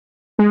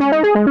Okay,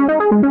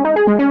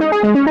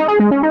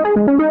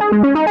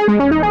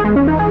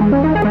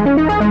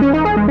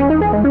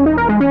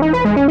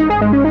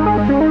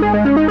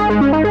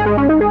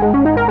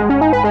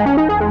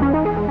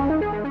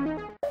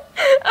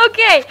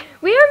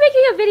 we are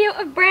making a video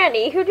of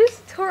Brandy, who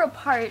just tore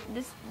apart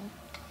this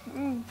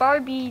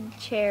Barbie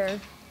chair,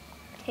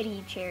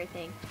 teddy chair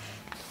thing.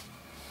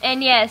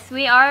 And yes,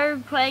 we are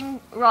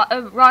playing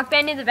Rock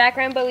Band in the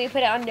background, but we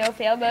put it on no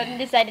fail mode and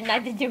decided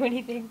not to do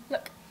anything.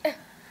 Look.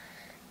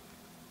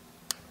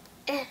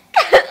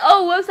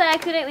 Oh, whoops, I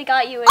accidentally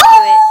got you into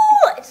it.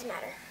 It doesn't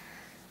matter.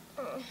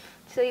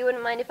 So you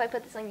wouldn't mind if I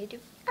put this on YouTube?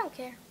 I don't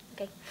care.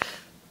 Okay.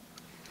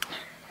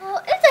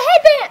 Well, it's a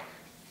headband!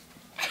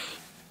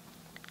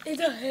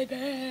 It's a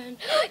headband.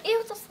 It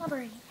was a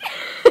slobbery.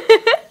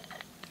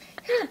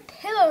 Here's a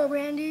pillow,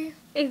 Brandy.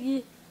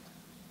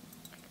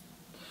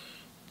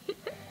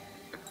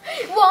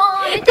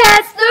 Want it,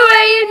 that's the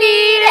way you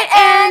need it,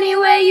 any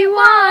way you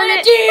want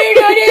it.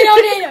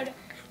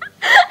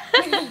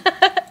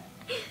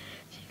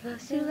 She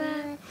loves to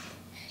laugh,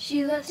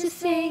 she loves to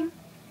sing,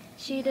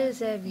 she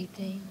does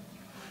everything.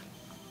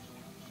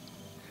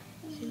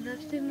 She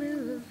loves to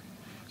move,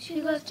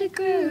 she loves to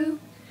groove,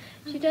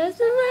 she does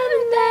the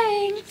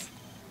 11 things.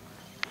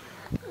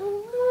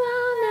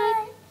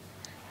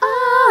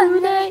 All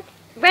night.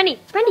 Brandy,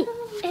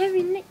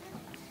 every night.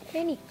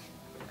 Brandy.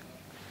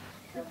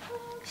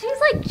 She's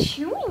like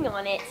chewing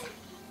on it.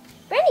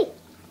 Brandy.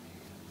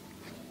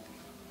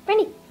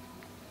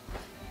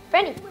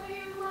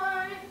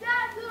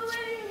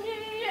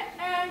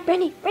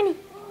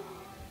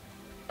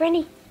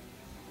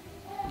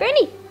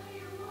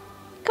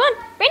 Come on,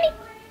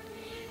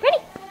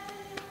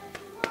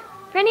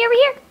 Brandy, over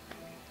here.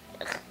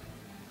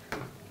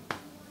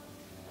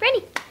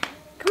 Brandy,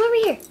 come over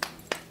here.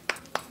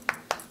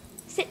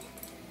 Sit.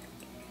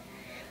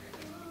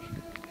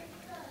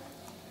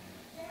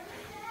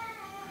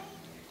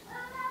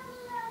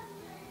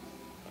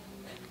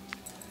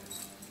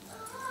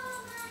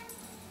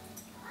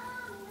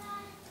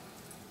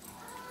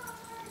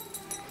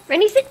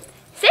 Brandy, sit.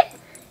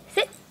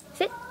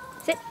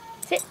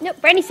 No,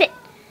 Brandy, sit.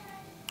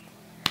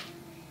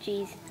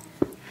 Jeez.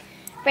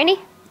 Brandy?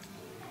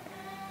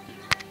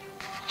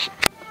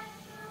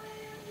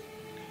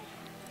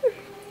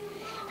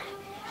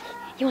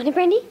 You want it,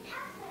 Brandy?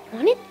 You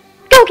want it?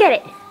 Go get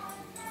it!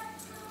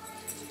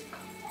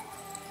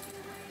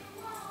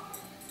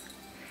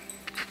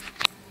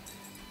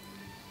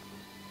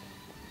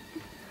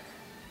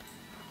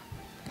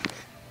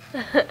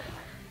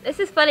 This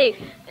is funny.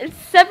 It's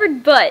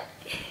severed butt.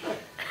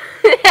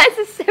 It has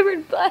a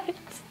severed butt.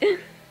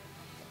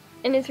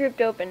 And it's ripped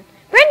open.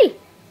 Brandy!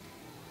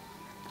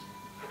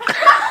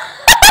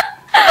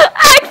 I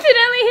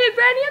accidentally hit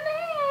Brandy on the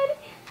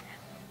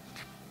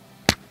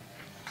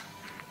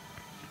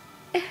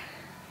head.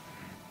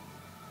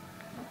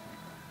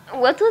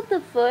 What's with the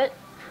foot?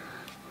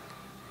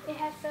 It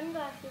has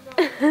sunglasses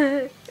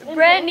on.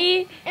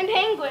 Brandy! And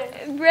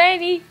penguins.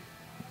 Brandy!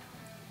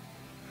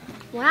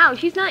 Wow,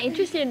 she's not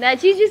interested in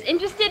that. She's just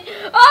interested.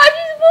 Oh,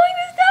 she's pulling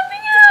the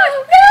stuffing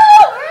out!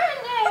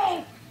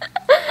 No!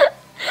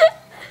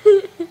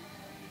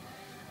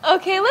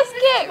 Okay, let's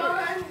get.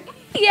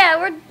 Yeah,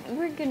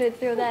 we're gonna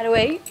throw that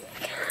away.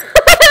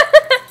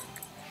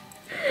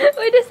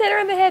 We just hit her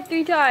on the head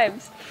 3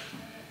 times.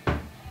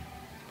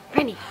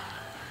 Brandy,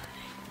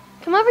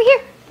 come over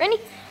here. Brandy,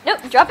 no,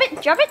 drop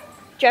it.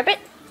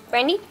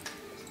 Brandy,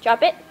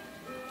 drop it.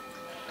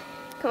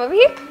 Come over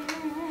here.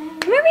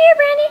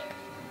 Brandy.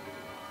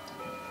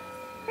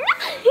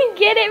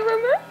 Get it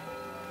from her?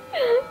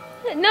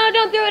 No,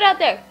 don't throw it out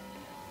there.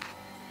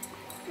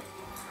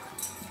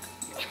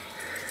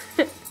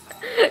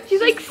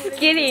 She's like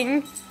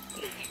skidding.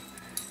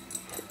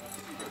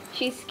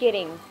 She's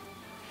skidding.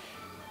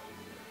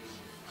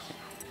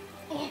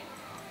 What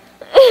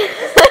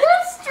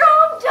a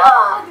strong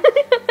dog!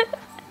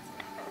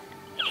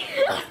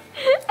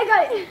 I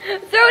got it.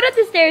 Throw it up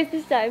the stairs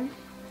this time.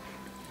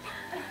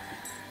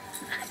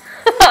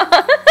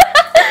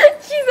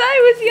 She thought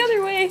it was the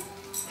other way.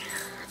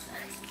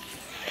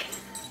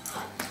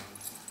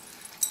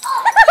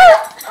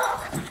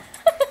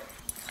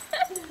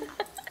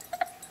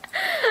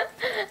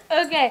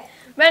 Okay,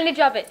 Brandy,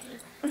 drop it.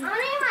 I want to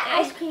eat my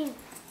ice cream.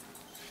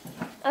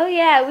 Oh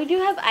yeah, we do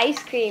have ice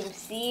cream,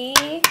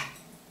 see?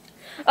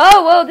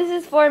 Oh, whoa, this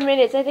is 4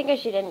 minutes. I think I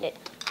should end it.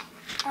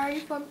 Are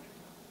you fun?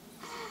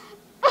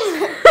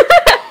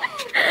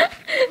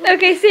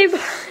 Okay, say bye.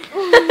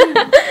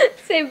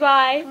 Say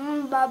bye.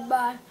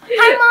 Bye-bye.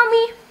 Hi,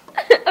 Mommy.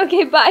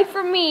 Okay, bye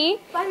from me.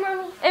 Bye,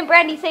 Mommy. And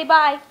Brandy, say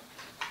bye.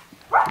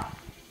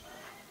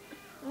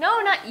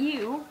 No, not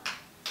you.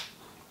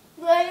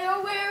 Lay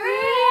your weary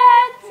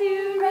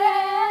To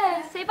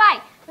rest. Say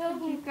bye.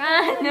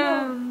 head.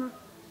 No.